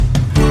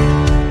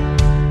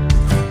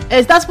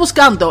¿Estás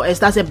buscando,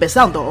 estás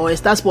empezando o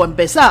estás por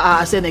empezar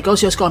a hacer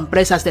negocios con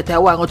empresas de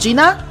Taiwán o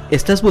China?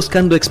 ¿Estás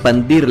buscando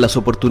expandir las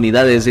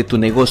oportunidades de tu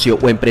negocio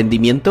o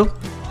emprendimiento?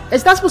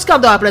 ¿Estás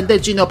buscando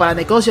aprender chino para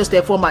negocios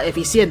de forma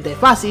eficiente,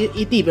 fácil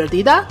y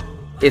divertida?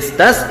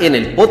 Estás en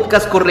el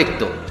podcast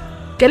correcto.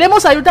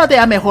 Queremos ayudarte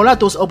a mejorar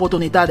tus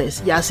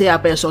oportunidades, ya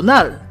sea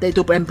personal, de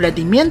tu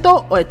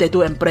emprendimiento o de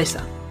tu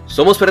empresa.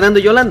 Somos Fernando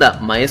y Yolanda,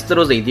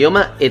 maestros de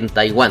idioma en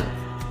Taiwán.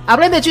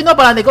 Aprende chino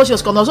para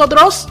negocios con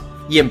nosotros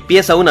y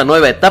empieza una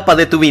nueva etapa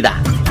de tu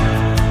vida.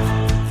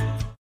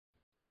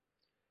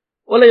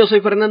 Hola, yo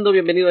soy Fernando,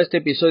 bienvenido a este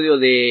episodio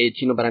de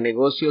Chino para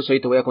Negocios.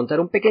 Hoy te voy a contar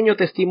un pequeño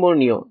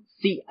testimonio.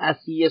 Sí,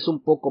 así es,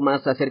 un poco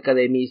más acerca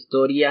de mi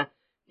historia,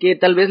 que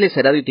tal vez les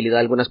será de utilidad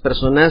a algunas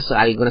personas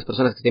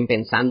que estén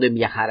pensando en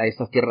viajar a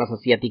estas tierras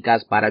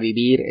asiáticas para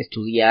vivir,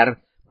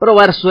 estudiar,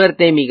 probar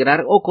suerte,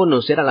 emigrar o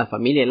conocer a la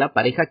familia y la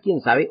pareja,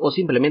 quién sabe, o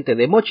simplemente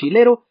de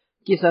mochilero,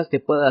 quizás te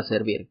pueda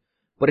servir.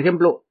 Por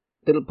ejemplo,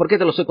 ¿por qué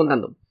te lo estoy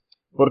contando?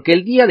 Porque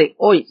el día de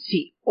hoy,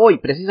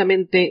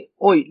 precisamente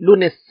hoy,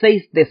 lunes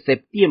 6 de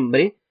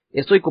septiembre,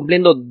 estoy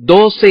cumpliendo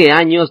 12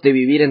 años de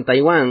vivir en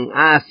Taiwán.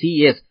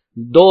 Así es,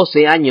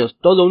 12 años,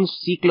 todo un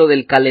ciclo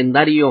del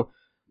calendario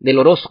del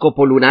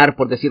horóscopo lunar,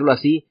 por decirlo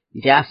así,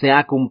 ya se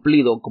ha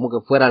cumplido, como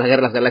que fuera la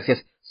guerra de las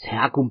galaxias, se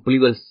ha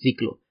cumplido el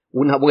ciclo,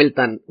 una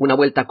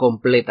vuelta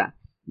completa.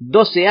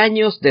 12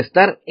 años de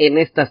estar en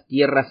estas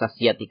tierras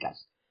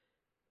asiáticas.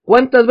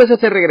 ¿Cuántas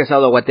veces he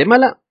regresado a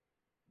Guatemala?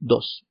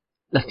 2.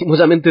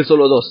 Lastimosamente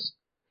solo 2.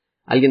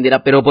 Alguien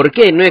dirá, ¿pero por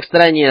qué? ¿No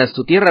extrañas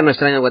tu tierra? ¿No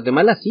extrañas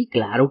Guatemala? Sí,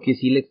 claro que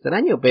sí le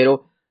extraño,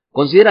 pero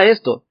considera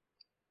esto.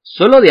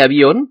 Solo de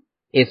avión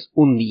es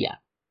un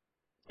día.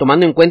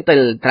 Tomando en cuenta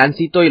el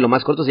tránsito y lo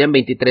más corto serían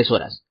 23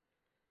 horas.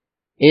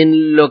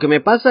 En lo que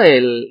me pasa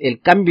el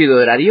cambio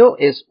de horario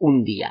es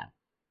un día.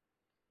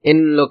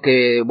 En lo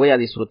que voy a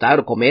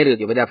disfrutar, comer,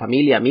 yo ver a la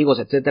familia, amigos,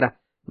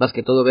 etcétera, más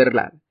que todo ver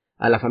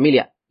a la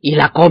familia. Y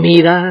la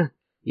comida,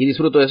 y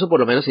disfruto de eso, por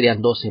lo menos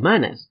serían 2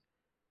 semanas.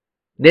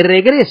 De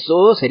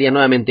regreso sería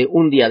nuevamente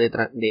un día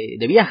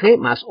de viaje,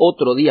 más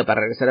otro día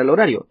para regresar al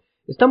horario.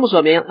 Estamos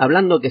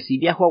hablando que si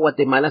viajo a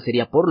Guatemala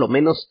sería por lo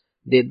menos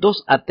de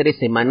 2 a 3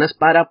 semanas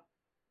para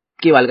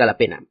que valga la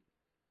pena.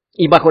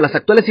 Y bajo las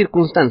actuales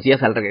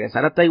circunstancias, al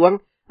regresar a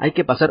Taiwán, hay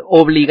que pasar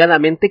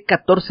obligadamente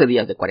 14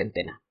 días de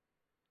cuarentena.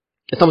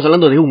 Estamos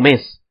hablando de un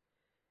mes.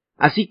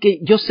 Así que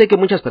yo sé que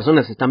muchas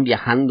personas están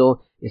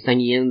viajando, están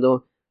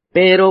yendo,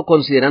 pero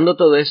considerando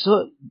todo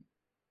eso,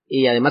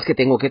 y además que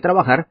tengo que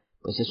trabajar,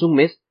 pues es un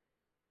mes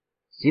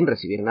sin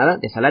recibir nada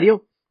de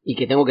salario, y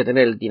que tengo que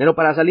tener el dinero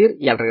para salir,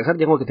 y al regresar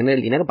tengo que tener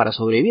el dinero para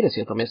sobrevivir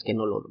ese otro mes que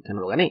no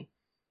lo gané.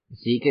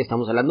 Así que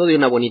estamos hablando de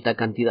una bonita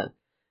cantidad.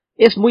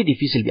 Es muy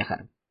difícil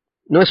viajar.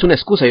 No es una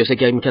excusa, yo sé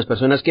que hay muchas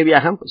personas que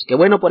viajan, pues qué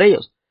bueno por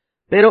ellos,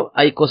 pero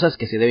hay cosas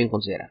que se deben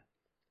considerar.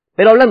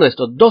 Pero hablando de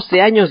esto,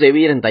 12 años de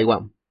vivir en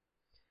Taiwán.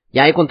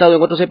 Ya he contado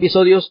en otros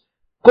episodios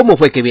cómo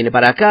fue que vine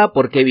para acá,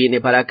 por qué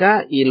vine para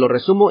acá, y lo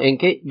resumo en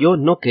que yo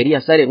no quería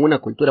estar en una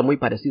cultura muy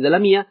parecida a la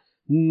mía,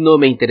 no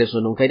me interesó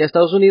nunca ir a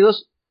Estados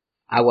Unidos.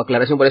 Hago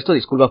aclaración por esto,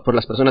 disculpas por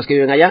las personas que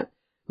viven allá,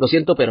 lo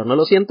siento pero no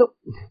lo siento.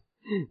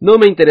 No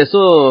me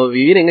interesó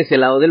vivir en ese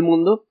lado del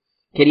mundo,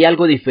 quería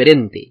algo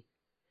diferente.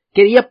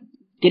 Quería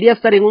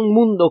estar en un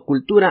mundo,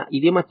 cultura,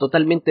 idioma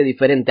totalmente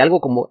diferente,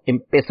 algo como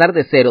empezar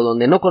de cero,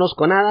 donde no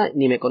conozco nada,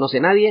 ni me conoce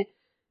nadie,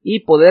 y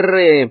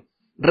poder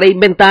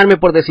reinventarme,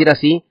 por decir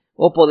así,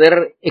 o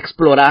poder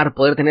explorar,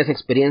 poder tener esa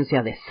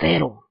experiencia de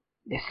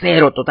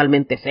cero,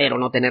 totalmente cero,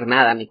 no tener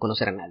nada, ni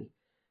conocer a nadie.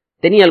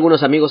 Tenía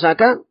algunos amigos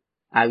acá,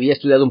 había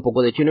estudiado un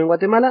poco de chino en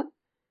Guatemala,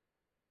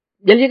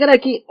 y al llegar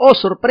aquí, oh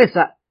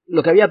sorpresa,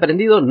 lo que había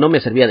aprendido no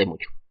me servía de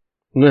mucho.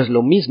 No es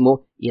lo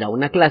mismo ir a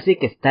una clase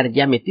que estar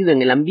ya metido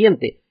en el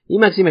ambiente, y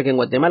máxime que en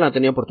Guatemala no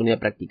tenía oportunidad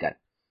de practicar.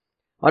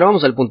 Ahora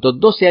vamos al punto,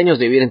 12 años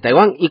de vivir en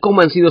Taiwán, ¿y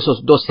cómo han sido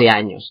esos 12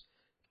 años?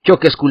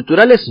 Choques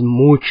culturales,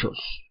 muchos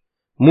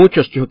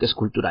choques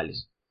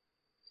culturales.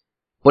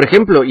 Por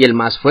ejemplo, y el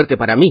más fuerte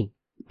para mí,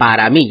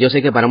 yo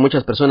sé que para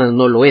muchas personas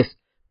no lo es,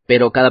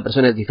 pero cada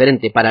persona es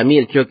diferente. Para mí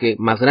el choque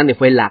más grande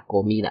fue la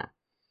comida.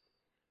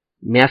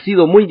 Me ha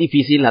sido muy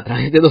difícil a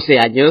través de 12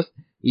 años,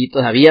 y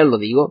todavía lo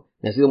digo,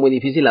 me ha sido muy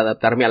difícil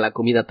adaptarme a la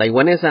comida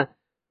taiwanesa.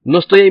 No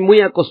estoy muy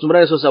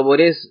acostumbrado a esos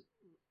sabores.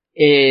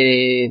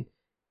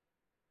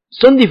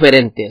 Son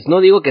diferentes,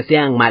 no digo que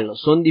sean malos,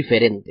 son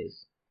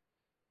diferentes.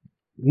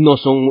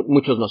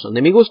 Muchos no son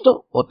de mi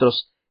gusto,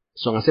 otros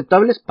son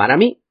aceptables para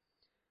mí.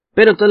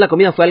 Pero entonces la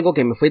comida fue algo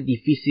que me fue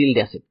difícil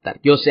de aceptar.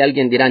 Yo sé,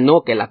 alguien dirá,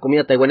 no, que la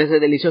comida taiwanesa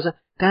es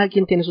deliciosa. Cada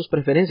quien tiene sus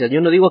preferencias. Yo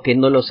no digo que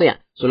no lo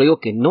sea. Solo digo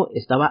que no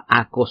estaba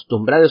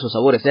acostumbrado a esos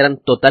sabores. Eran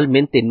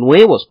totalmente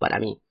nuevos para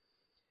mí.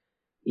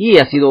 Y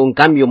ha sido un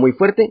cambio muy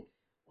fuerte.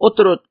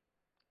 Otro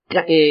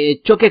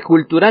choque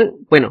cultural.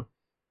 Bueno,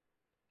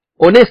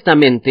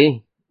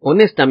 honestamente,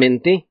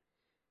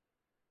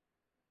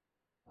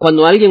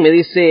 cuando alguien me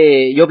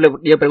dice, yo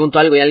pregunto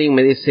algo y alguien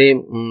me dice,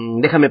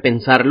 déjame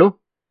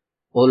pensarlo,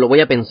 o lo voy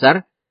a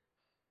pensar,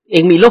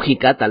 en mi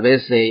lógica, tal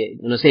vez,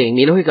 en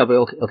mi lógica,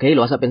 ok,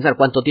 lo vas a pensar,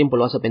 ¿cuánto tiempo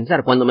lo vas a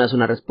pensar? ¿Cuándo me das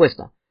una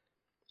respuesta?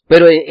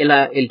 Pero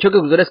el choque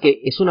de cultura es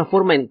que es una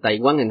forma en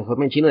Taiwán, en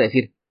forma en chino de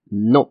decir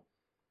no.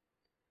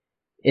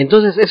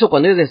 Entonces eso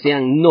cuando ellos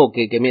decían no,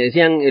 que me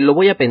decían lo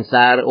voy a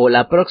pensar, o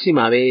la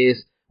próxima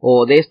vez,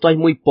 o de esto hay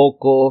muy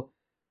poco,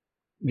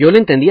 yo lo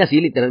entendía así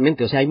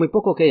literalmente, o sea, hay muy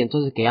poco, ¿qué?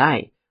 Entonces, ¿qué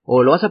hay?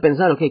 O lo vas a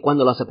pensar, ok,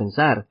 ¿cuándo lo vas a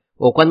pensar?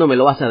 O ¿cuándo me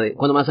vas a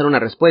dar una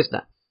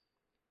respuesta?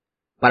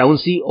 Para un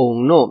sí o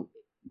un no.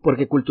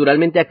 Porque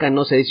culturalmente acá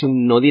no se dice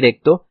un no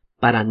directo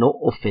para no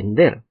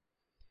ofender.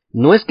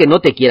 No es que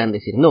no te quieran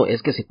decir no,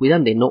 es que se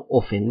cuidan de no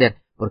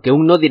ofender. Porque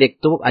un no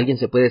directo, alguien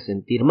se puede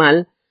sentir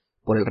mal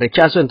por el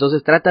rechazo,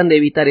 entonces tratan de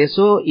evitar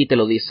eso y te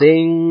lo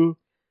dicen,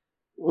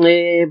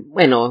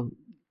 bueno,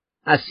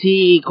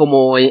 así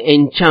como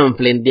en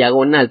chanfle, en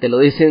diagonal, te lo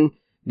dicen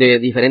de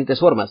diferentes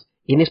formas.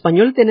 En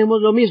español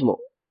tenemos lo mismo.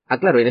 Ah,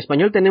 claro, en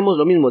español tenemos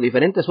lo mismo,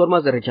 diferentes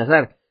formas de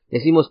rechazar.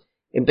 Decimos,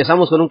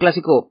 empezamos con un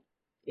clásico,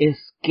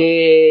 es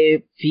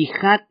que,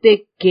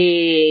 fíjate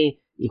que...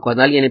 Y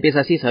cuando alguien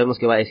empieza así, sabemos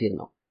que va a decir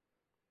no.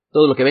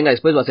 Todo lo que venga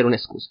después va a ser una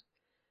excusa.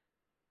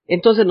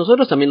 Entonces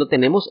nosotros también lo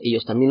tenemos,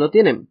 ellos también lo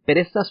tienen,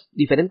 pero estas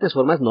diferentes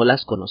formas no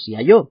las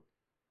conocía yo.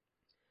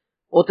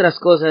 Otras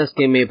cosas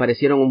que me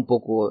parecieron un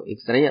poco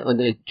extrañas,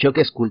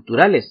 choques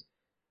culturales,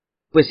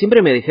 pues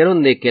siempre me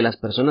dijeron de que las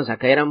personas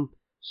acá eran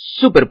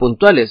súper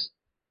puntuales.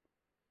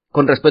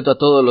 Con respecto a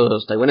todos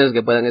los taiwaneses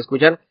que puedan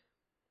escuchar,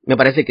 me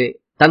parece que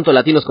tanto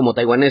latinos como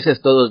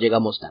taiwaneses todos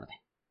llegamos tarde.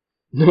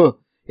 No,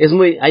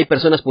 hay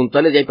personas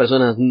puntuales y hay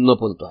personas no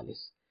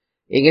puntuales.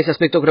 En ese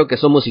aspecto creo que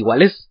somos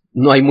iguales,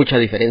 no hay mucha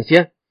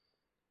diferencia.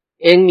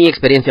 En mi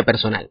experiencia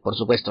personal, por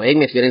supuesto, en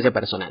mi experiencia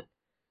personal.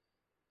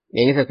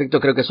 En ese aspecto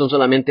creo que son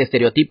solamente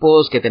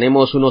estereotipos que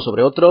tenemos uno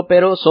sobre otro,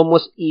 pero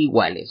somos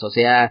iguales. O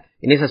sea,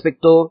 en ese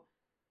aspecto,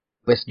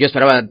 pues yo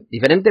esperaba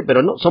diferente,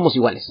 pero no, somos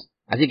iguales.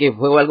 Así que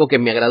fue algo que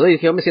me agradó y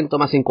dije, yo me siento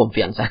más en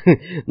confianza.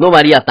 No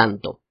varía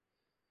tanto.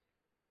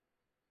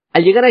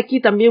 Al llegar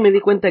aquí también me di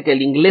cuenta que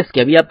el inglés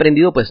que había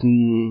aprendido, pues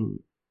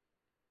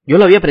yo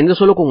lo había aprendido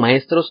solo con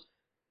maestros,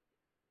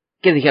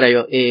 que dijera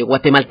yo,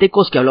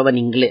 guatemaltecos que hablaban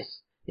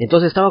inglés.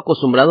 Entonces estaba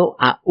acostumbrado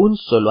a un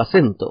solo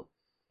acento.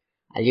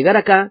 Al llegar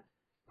acá,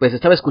 pues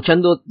estaba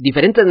escuchando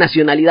diferentes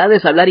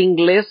nacionalidades hablar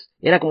inglés,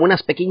 era como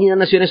unas pequeñas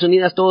Naciones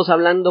Unidas todos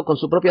hablando con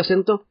su propio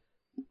acento,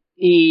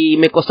 y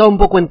me costaba un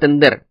poco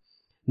entender.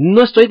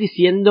 No estoy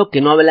diciendo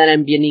que no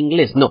hablaran bien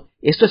inglés, no,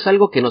 esto es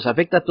algo que nos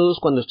afecta a todos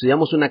cuando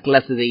estudiamos una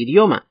clase de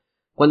idioma.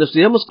 Cuando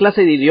estudiamos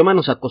clase de idioma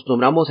nos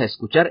acostumbramos a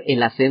escuchar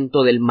el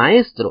acento del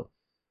maestro,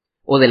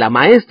 o de la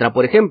maestra,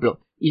 por ejemplo,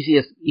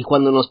 y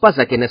cuando nos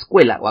pasa que en la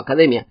escuela o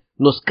academia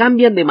nos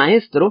cambian de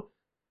maestro,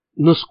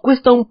 nos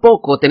cuesta un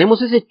poco,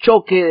 tenemos ese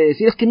choque de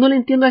decir, es que no le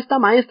entiendo a esta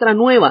maestra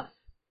nueva.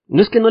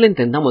 No es que no le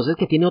entendamos, es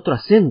que tiene otro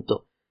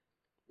acento.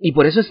 Y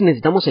por eso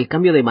necesitamos el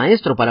cambio de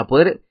maestro para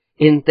poder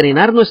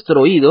entrenar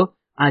nuestro oído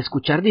a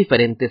escuchar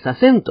diferentes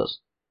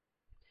acentos.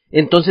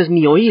 Entonces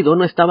mi oído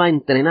no estaba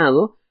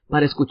entrenado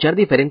para escuchar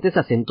diferentes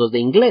acentos de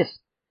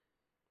inglés.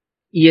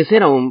 Y ese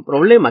era un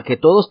problema que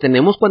todos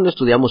tenemos cuando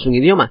estudiamos un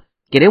idioma.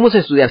 Queremos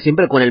estudiar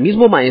siempre con el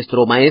mismo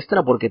maestro o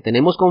maestra porque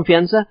tenemos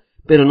confianza,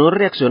 pero no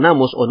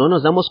reaccionamos o no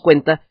nos damos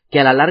cuenta que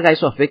a la larga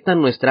eso afecta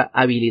nuestra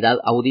habilidad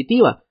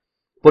auditiva,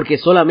 porque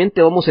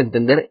solamente vamos a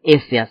entender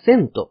ese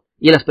acento,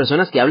 y las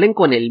personas que hablen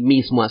con el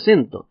mismo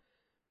acento.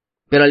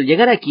 Pero al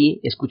llegar aquí,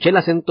 escuché el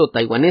acento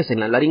taiwanés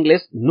en hablar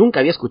inglés, nunca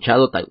había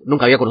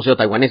conocido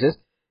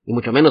taiwaneses, y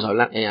mucho menos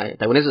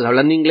taiwaneses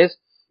hablando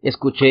inglés,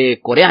 escuché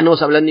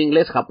coreanos hablando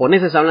inglés,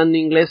 japoneses hablando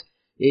inglés,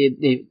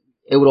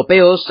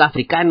 europeos,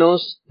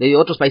 africanos, de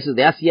otros países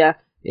de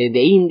Asia,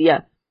 de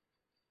India.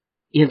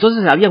 Y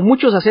entonces había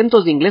muchos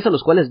acentos de inglés a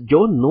los cuales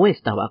yo no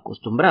estaba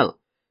acostumbrado.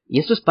 Y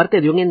eso es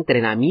parte de un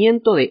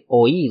entrenamiento de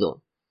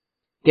oído,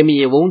 que me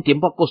llevó un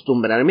tiempo a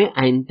acostumbrarme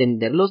a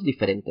entender los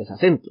diferentes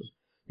acentos.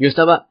 Yo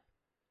estaba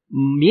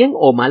bien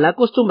o mal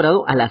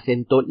acostumbrado al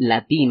acento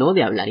latino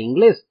de hablar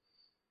inglés,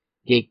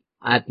 que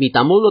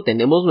admitámoslo,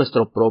 tenemos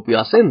nuestro propio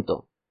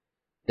acento.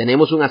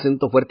 Tenemos un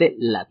acento fuerte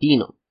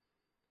latino.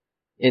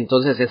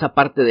 Entonces esa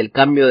parte del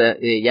cambio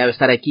de ya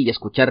estar aquí y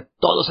escuchar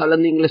todos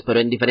hablando inglés pero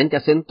en diferente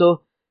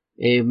acento,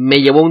 me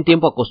llevó un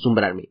tiempo a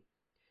acostumbrarme.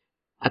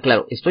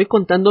 Claro, estoy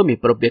contando mi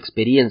propia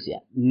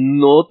experiencia.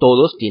 No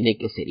todos tiene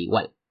que ser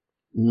igual.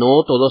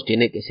 No todos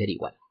tiene que ser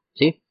igual,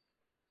 ¿sí?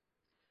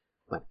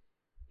 Bueno,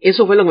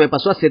 eso fue lo que me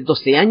pasó hace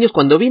 12 años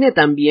cuando vine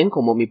también,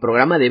 como mi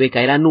programa de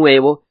beca era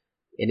nuevo.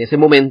 En ese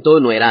momento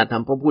no era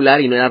tan popular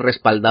y no era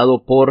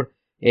respaldado por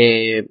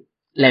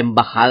la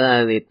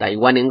embajada de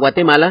Taiwán en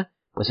Guatemala.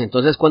 Pues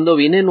entonces cuando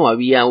vine no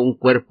había un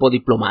cuerpo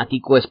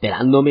diplomático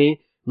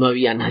esperándome, no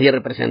había nadie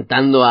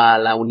representando a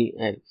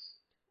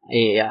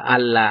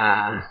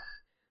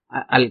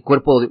al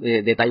cuerpo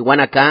de Taiwán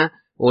acá,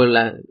 o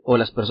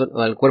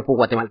al cuerpo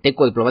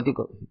guatemalteco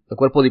diplomático, el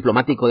cuerpo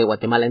diplomático de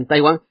Guatemala en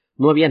Taiwán.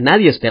 No había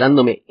nadie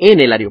esperándome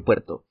en el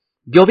aeropuerto.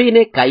 Yo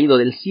vine caído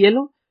del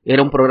cielo,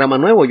 era un programa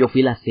nuevo, yo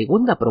fui la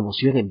segunda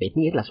promoción en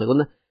venir,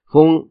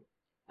 fue un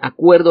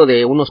acuerdo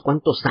de unos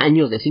cuantos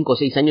años, de 5 o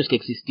 6 años que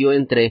existió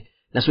entre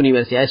las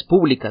universidades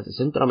públicas de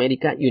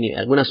Centroamérica y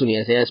algunas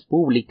universidades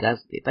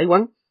públicas de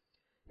Taiwán.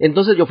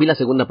 Entonces yo fui la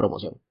segunda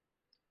promoción.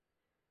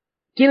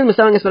 ¿Quiénes me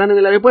estaban esperando en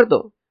el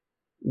aeropuerto?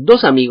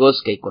 2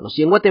 amigos que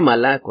conocí en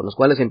Guatemala, con los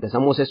cuales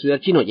empezamos a estudiar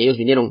chino, y ellos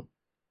vinieron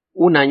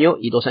 1 año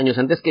y 2 años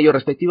antes que yo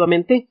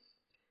respectivamente,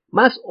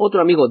 más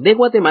otro amigo de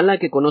Guatemala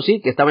que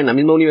conocí, que estaba en la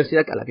misma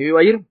universidad a la que yo iba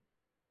a ir,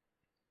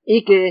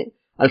 y que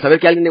al saber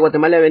que alguien de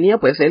Guatemala venía,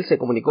 pues él se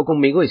comunicó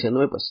conmigo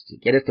diciéndome, pues si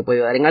quieres te puedo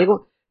ayudar en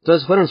algo.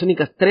 Entonces fueron las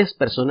únicas 3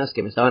 personas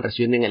que me estaban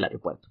recibiendo en el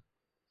aeropuerto.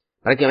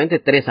 Prácticamente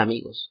 3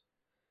 amigos.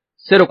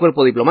 0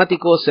 cuerpo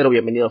diplomático, 0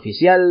 bienvenida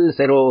oficial,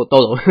 0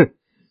 todo.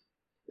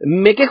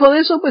 ¿Me quejo de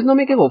eso? Pues no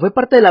me quejo, fue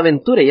parte de la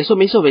aventura y eso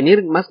me hizo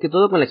venir más que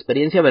todo con la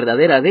experiencia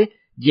verdadera de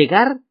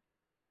llegar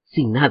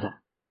sin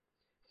nada.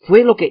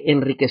 Fue lo que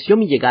enriqueció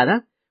mi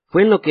llegada,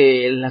 fue en lo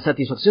que la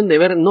satisfacción de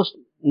ver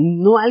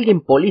no a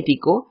alguien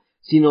político,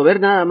 sino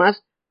ver nada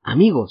más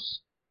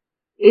amigos.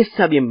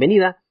 Esa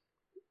bienvenida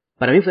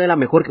para mí fue la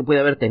mejor que pude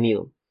haber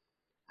tenido.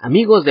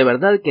 Amigos de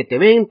verdad que te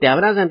ven, te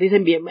abrazan, te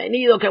dicen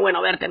bienvenido, qué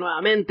bueno verte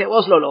nuevamente,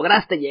 vos lo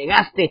lograste,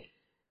 llegaste.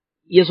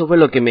 Y eso fue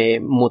lo que me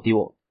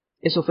motivó.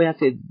 Eso fue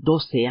hace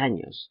 12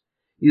 años.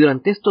 Y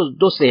durante estos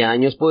 12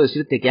 años puedo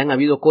decirte que han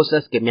habido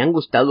cosas que me han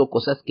gustado,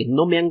 cosas que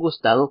no me han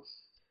gustado,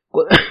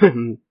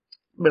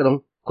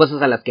 perdón,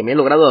 cosas a las que me he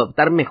logrado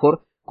adaptar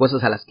mejor,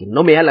 cosas a las que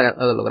no me he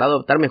logrado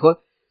adaptar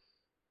mejor.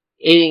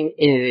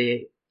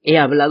 He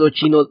hablado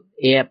chino,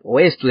 o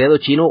he estudiado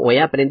chino, o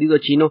he aprendido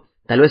chino,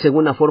 tal vez en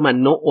una forma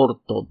no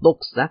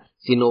ortodoxa,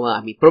 sino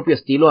a mi propio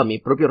estilo, a mi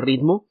propio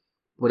ritmo.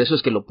 Por eso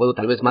es que lo puedo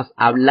tal vez más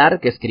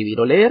hablar que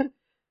escribir o leer,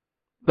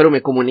 pero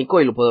me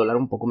comunico y lo puedo hablar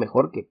un poco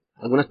mejor que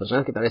algunas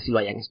personas que tal vez sí lo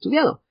hayan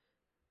estudiado.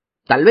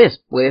 Tal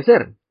vez, puede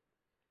ser.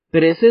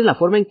 Pero esa es la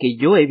forma en que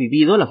yo he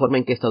vivido, la forma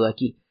en que he estado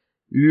aquí.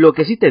 Lo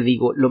que sí te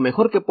digo, lo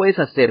mejor que puedes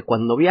hacer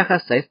cuando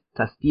viajas a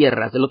estas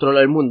tierras del otro lado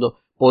del mundo,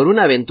 por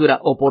una aventura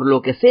o por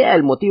lo que sea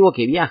el motivo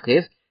que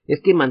viajes,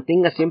 es que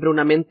mantengas siempre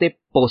una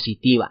mente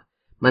positiva.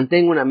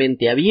 Mantenga una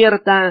mente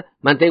abierta,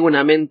 mantenga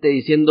una mente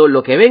diciendo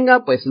lo que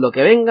venga, pues lo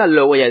que venga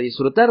lo voy a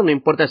disfrutar, no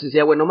importa si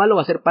sea bueno o malo,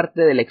 va a ser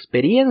parte de la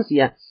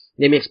experiencia,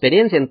 de mi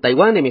experiencia en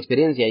Taiwán, de mi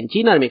experiencia en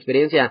China, de mi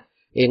experiencia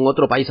en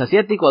otro país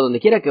asiático, a donde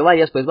quiera que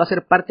vayas, pues va a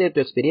ser parte de tu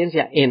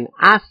experiencia en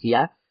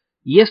Asia.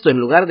 Y esto, en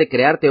lugar de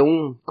crearte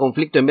un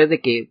conflicto, en vez de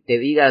que te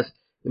digas,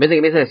 en vez de que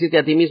empieces a decirte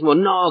a ti mismo,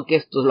 no, que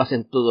estos lo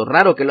hacen todo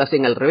raro, que lo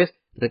hacen al revés,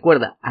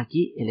 recuerda,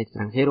 aquí el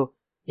extranjero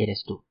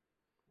eres tú.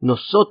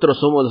 Nosotros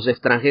somos los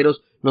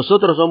extranjeros,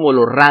 nosotros somos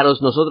los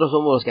raros, nosotros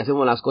somos los que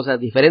hacemos las cosas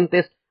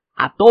diferentes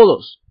a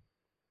todos.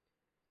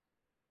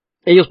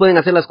 Ellos pueden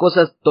hacer las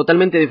cosas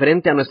totalmente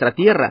diferentes a nuestra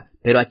tierra,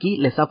 pero aquí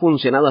les ha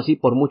funcionado así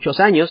por muchos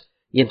años,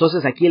 y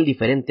entonces aquí el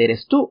diferente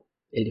eres tú,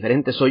 el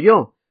diferente soy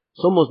yo.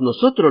 Somos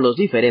nosotros los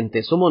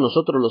diferentes, somos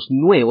nosotros los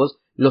nuevos,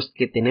 los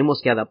que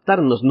tenemos que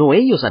adaptarnos, no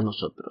ellos a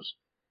nosotros.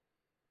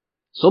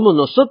 Somos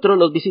nosotros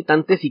los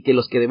visitantes y que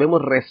los que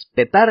debemos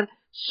respetar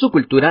su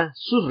cultura,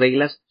 sus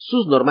reglas,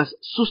 sus normas,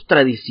 sus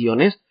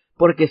tradiciones,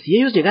 porque si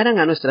ellos llegaran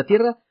a nuestra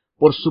tierra,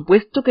 por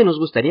supuesto que nos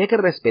gustaría que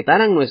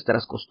respetaran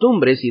nuestras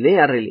costumbres,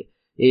 ideas,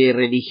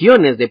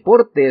 religiones,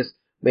 deportes,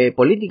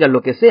 políticas,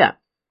 lo que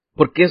sea,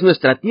 porque es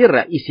nuestra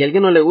tierra, y si a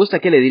alguien no le gusta,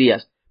 ¿qué le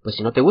dirías? Pues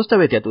si no te gusta,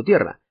 vete a tu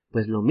tierra.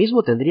 Pues lo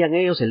mismo tendrían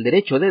ellos el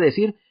derecho de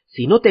decir,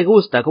 si no te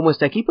gusta cómo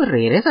está aquí, pues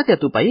regrésate a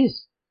tu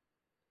país.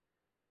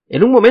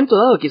 En un momento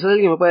dado, quizás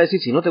alguien me pueda decir,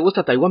 si no te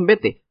gusta Taiwán,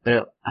 vete,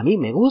 pero a mí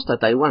me gusta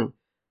Taiwán.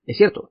 Es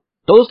cierto,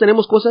 todos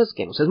tenemos cosas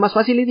que nos es más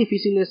fácil y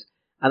difíciles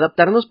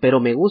adaptarnos, pero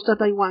me gusta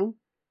Taiwán.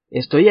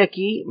 Estoy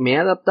aquí, me he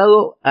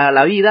adaptado a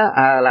la vida,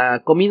 a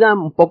la comida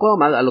un poco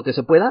más, a lo que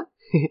se pueda.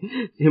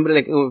 Siempre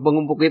le pongo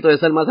un poquito de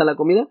sal más a la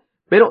comida,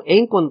 pero he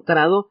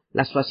encontrado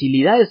las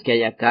facilidades que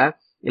hay acá,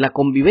 la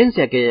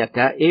convivencia que hay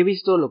acá. He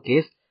visto lo que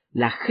es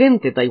la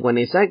gente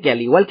taiwanesa, que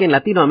al igual que en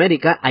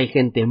Latinoamérica hay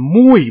gente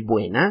muy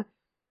buena,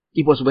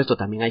 y por supuesto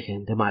también hay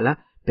gente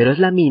mala, pero es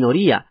la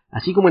minoría.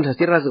 Así como en las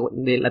tierras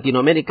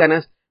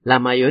latinoamericanas, la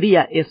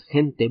mayoría es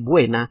gente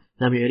buena,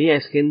 la mayoría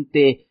es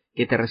gente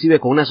que te recibe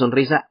con una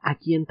sonrisa.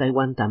 Aquí en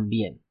Taiwán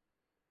también.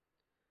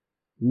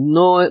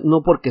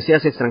 No porque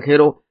seas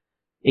extranjero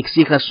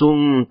exijas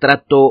un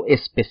trato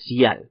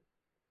especial.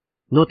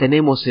 No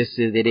tenemos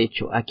ese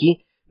derecho.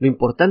 Aquí lo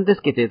importante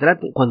es que te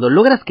traten, cuando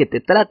logras que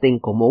te traten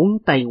como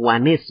un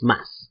taiwanés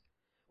más,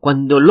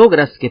 cuando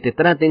logras que te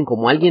traten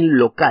como alguien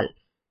local,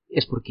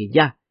 es porque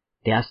ya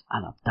te has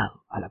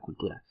adaptado a la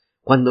cultura.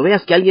 Cuando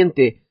veas que alguien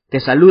te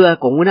saluda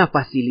con una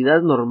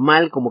facilidad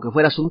normal, como que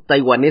fueras un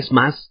taiwanés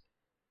más,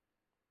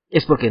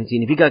 es porque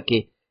significa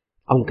que,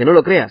 aunque no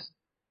lo creas,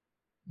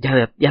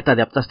 ya te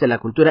adaptaste a la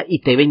cultura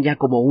y te ven ya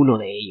como uno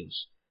de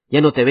ellos.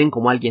 Ya no te ven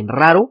como alguien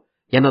raro,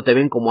 ya no te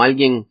ven como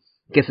alguien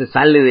que se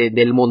sale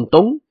del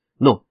montón,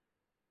 no.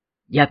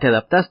 Ya te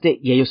adaptaste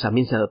y ellos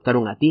también se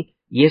adaptaron a ti,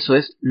 y eso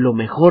es lo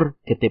mejor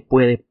que te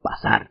puede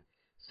pasar.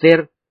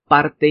 Ser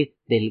parte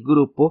del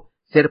grupo,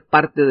 ser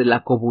parte de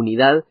la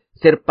comunidad,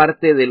 ser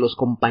parte de los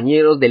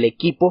compañeros del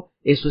equipo,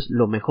 eso es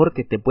lo mejor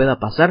que te pueda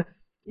pasar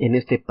en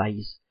este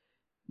país.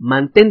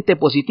 Mantente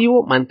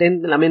positivo,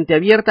 mantén la mente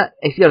abierta.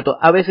 Es cierto,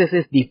 a veces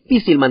es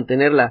difícil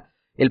mantener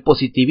el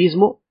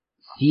positivismo,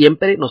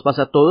 siempre nos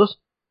pasa a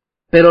todos,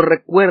 Pero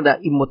recuerda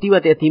y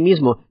motívate a ti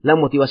mismo. La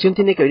motivación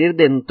tiene que venir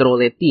dentro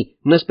de ti.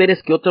 No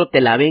esperes que otro te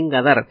la venga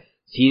a dar.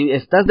 Si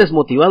estás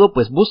desmotivado,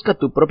 pues busca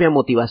tu propia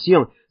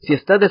motivación. Si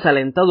estás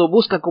desalentado,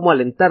 busca cómo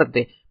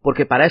alentarte,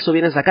 porque para eso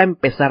vienes acá a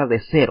empezar de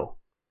cero.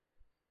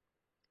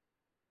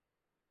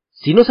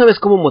 Si no sabes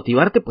cómo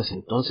motivarte, pues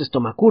entonces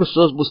toma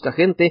cursos, busca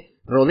gente,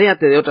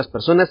 rodéate de otras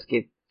personas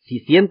que si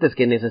sientes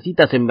que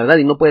necesitas en verdad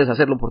y no puedes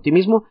hacerlo por ti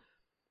mismo,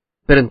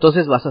 pero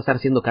entonces vas a estar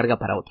siendo carga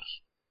para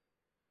otros.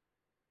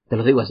 Te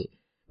lo digo así.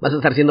 Vas a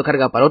estar siendo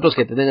carga para otros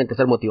que te tengan que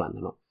estar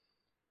motivando, ¿no?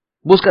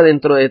 Busca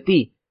dentro de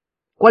ti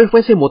cuál fue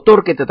ese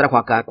motor que te trajo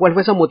acá, cuál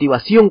fue esa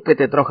motivación que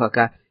te trajo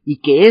acá,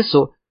 y que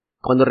eso,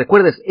 cuando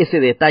recuerdes ese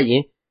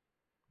detalle,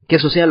 que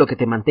eso sea lo que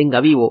te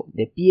mantenga vivo,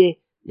 de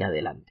pie y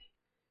adelante.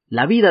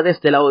 La vida de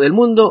este lado del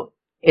mundo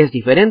es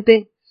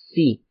diferente,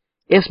 sí.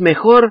 Es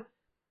mejor,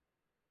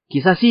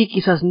 quizás sí,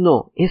 quizás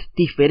no. Es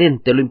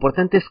diferente, lo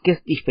importante es que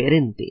es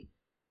diferente.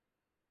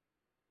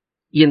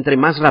 Y entre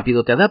más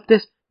rápido te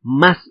adaptes,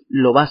 más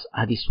lo vas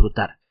a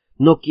disfrutar.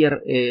 No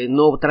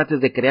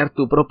trates de crear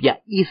tu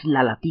propia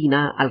isla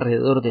latina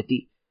alrededor de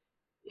ti,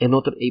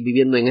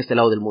 viviendo en este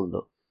lado del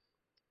mundo.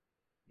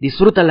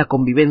 Disfruta la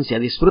convivencia,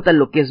 disfruta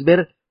lo que es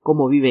ver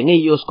cómo viven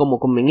ellos, cómo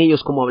comen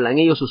ellos, cómo hablan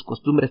ellos, sus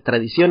costumbres,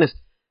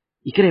 tradiciones.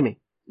 Y créeme,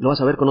 lo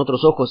vas a ver con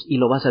otros ojos y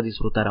lo vas a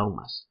disfrutar aún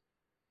más.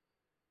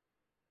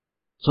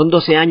 Son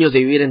 12 años de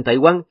vivir en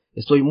Taiwán.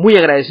 Estoy muy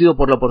agradecido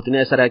por la oportunidad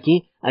de estar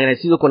aquí,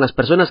 agradecido con las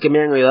personas que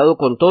me han ayudado,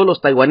 con todos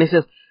los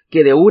taiwaneses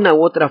que de una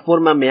u otra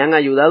forma me han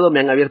ayudado, me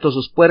han abierto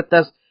sus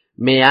puertas,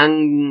 me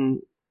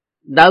han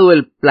dado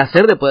el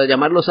placer de poder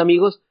llamarlos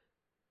amigos,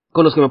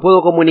 con los que me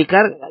puedo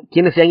comunicar,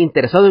 quienes se han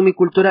interesado en mi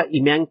cultura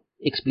y me han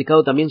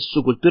explicado también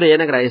su cultura y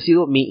han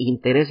agradecido mi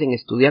interés en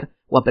estudiar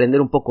o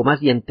aprender un poco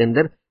más y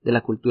entender de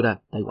la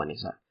cultura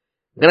taiwanesa.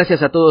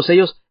 Gracias a todos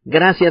ellos,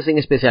 gracias en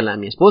especial a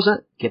mi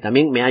esposa, que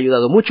también me ha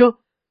ayudado mucho,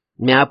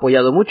 me ha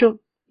apoyado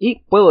mucho,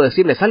 y puedo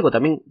decirles algo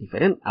también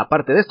diferente,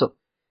 aparte de esto.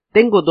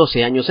 Tengo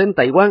 12 años en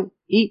Taiwán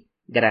y,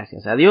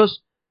 gracias a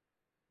Dios,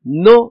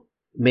 no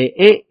me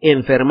he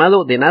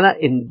enfermado de nada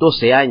en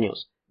 12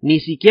 años. Ni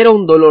siquiera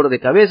un dolor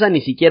de cabeza,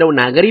 ni siquiera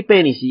una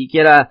gripe, ni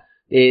siquiera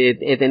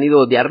he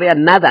tenido diarrea,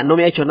 nada, no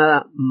me ha hecho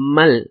nada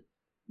mal.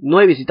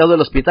 No he visitado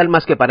el hospital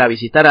más que para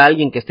visitar a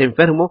alguien que esté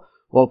enfermo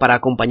o para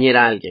acompañar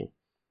a alguien.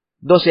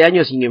 12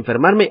 años sin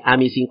enfermarme, a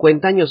mis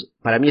 50 años,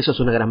 para mí eso es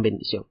una gran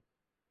bendición,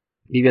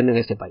 viviendo en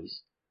este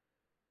país.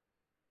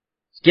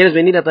 ¿Quieres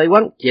venir a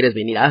Taiwán? ¿Quieres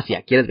venir a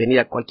Asia? ¿Quieres venir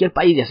a cualquier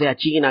país, ya sea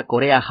China,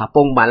 Corea,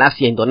 Japón,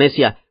 Malasia,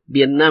 Indonesia,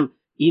 Vietnam,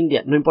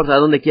 India? No importa a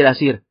dónde quieras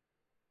ir.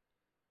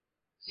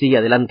 Sigue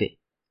adelante,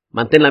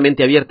 mantén la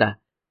mente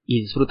abierta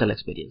y disfruta la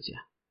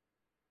experiencia.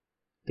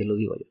 Te lo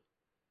digo yo.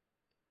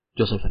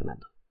 Yo soy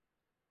Fernando.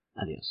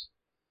 Adiós.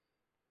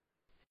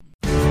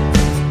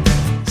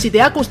 Si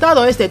te ha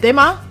gustado este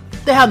tema,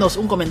 déjanos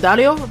un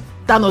comentario,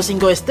 danos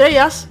 5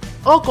 estrellas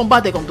o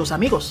comparte con tus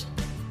amigos.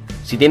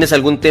 Si tienes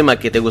algún tema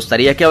que te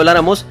gustaría que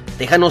habláramos,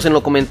 déjanos en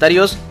los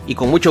comentarios y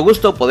con mucho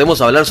gusto podemos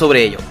hablar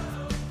sobre ello.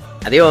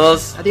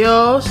 Adiós.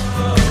 Adiós.